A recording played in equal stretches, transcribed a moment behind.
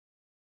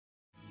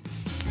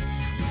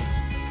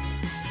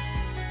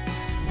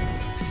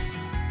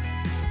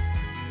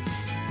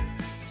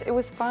it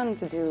was fun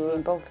to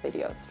do both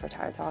videos for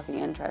Tired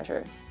Talking and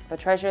Treasure. But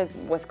Treasure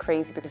was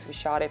crazy because we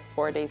shot it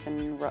 4 days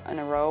in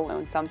a row,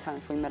 and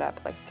sometimes we met up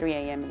like 3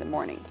 a.m. in the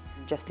morning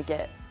just to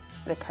get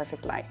the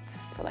perfect light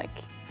for like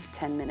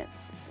 10 minutes.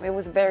 It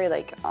was very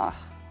like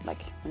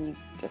when you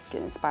just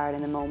get inspired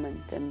in the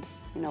moment, and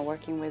you know,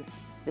 working with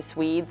the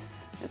Swedes,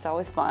 it's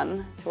always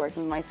fun to work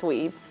with my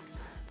Swedes.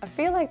 I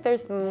feel like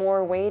there's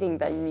more waiting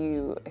than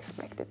you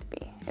expect it to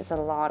be. It's a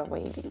lot of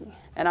waiting.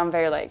 And I'm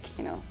very like,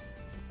 you know,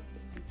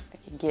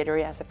 like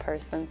jittery as a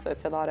person, so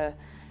it's a lot of,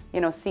 you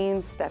know,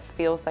 scenes that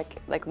feels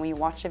like when you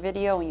watch a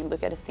video and you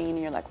look at a scene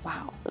and you're like,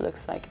 wow, it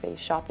looks like they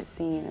shot this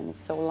scene and it's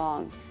so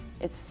long.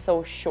 It's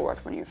so short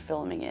when you're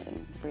filming it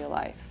in real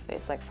life.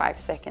 It's like 5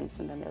 seconds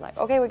and then they're like,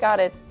 okay, we got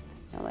it.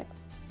 And I'm like,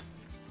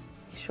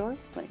 you sure?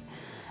 Like,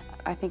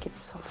 I think it's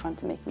so fun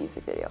to make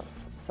music videos.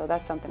 So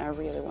that's something I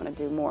really want to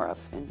do more of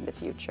in the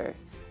future,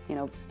 you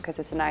know, because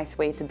it's a nice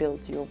way to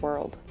build your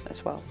world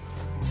as well.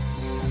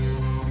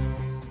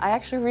 I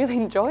actually really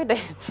enjoyed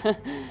it.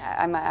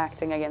 I'm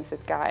acting against this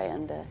guy,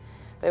 and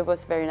it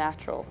was very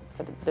natural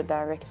for the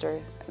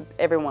director.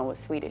 Everyone was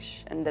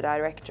Swedish, and the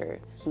director,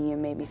 he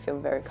made me feel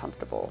very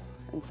comfortable.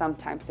 And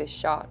sometimes they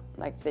shot,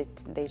 like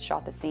they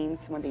shot the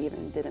scenes when they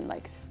even didn't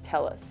like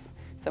tell us.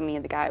 So me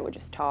and the guy would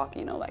just talk,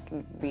 you know, like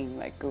being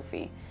like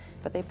goofy.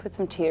 But they put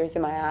some tears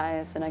in my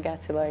eyes and I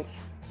got to like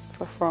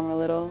perform a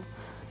little.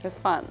 It was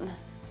fun.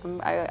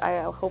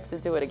 I hope to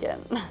do it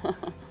again.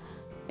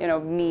 You know,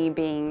 me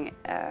being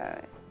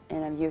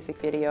in a music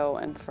video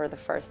and for the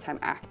first time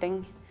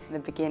acting. In the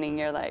beginning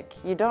you're like,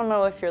 you don't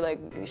know if you're like,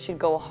 you should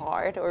go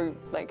hard or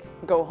like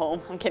go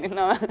home. I'm kidding,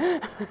 no.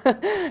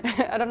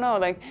 I don't know,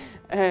 like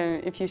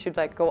if you should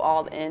like go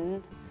all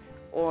in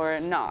or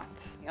not.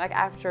 Like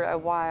after a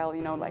while,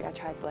 you know, like I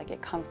tried to like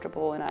get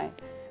comfortable, and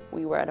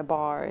we were at a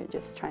bar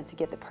just trying to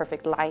get the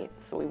perfect light,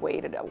 so we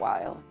waited a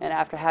while. And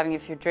after having a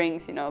few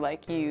drinks, you know,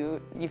 like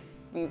you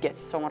get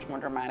so much more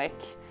dramatic.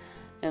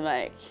 And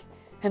like,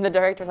 and the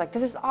director's like,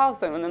 this is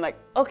awesome. And then like,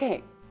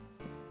 okay,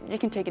 you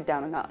can take it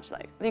down a notch.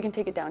 Like, you can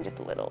take it down just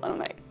a little. And I'm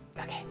like,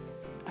 okay,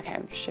 I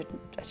should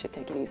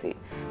take it easy.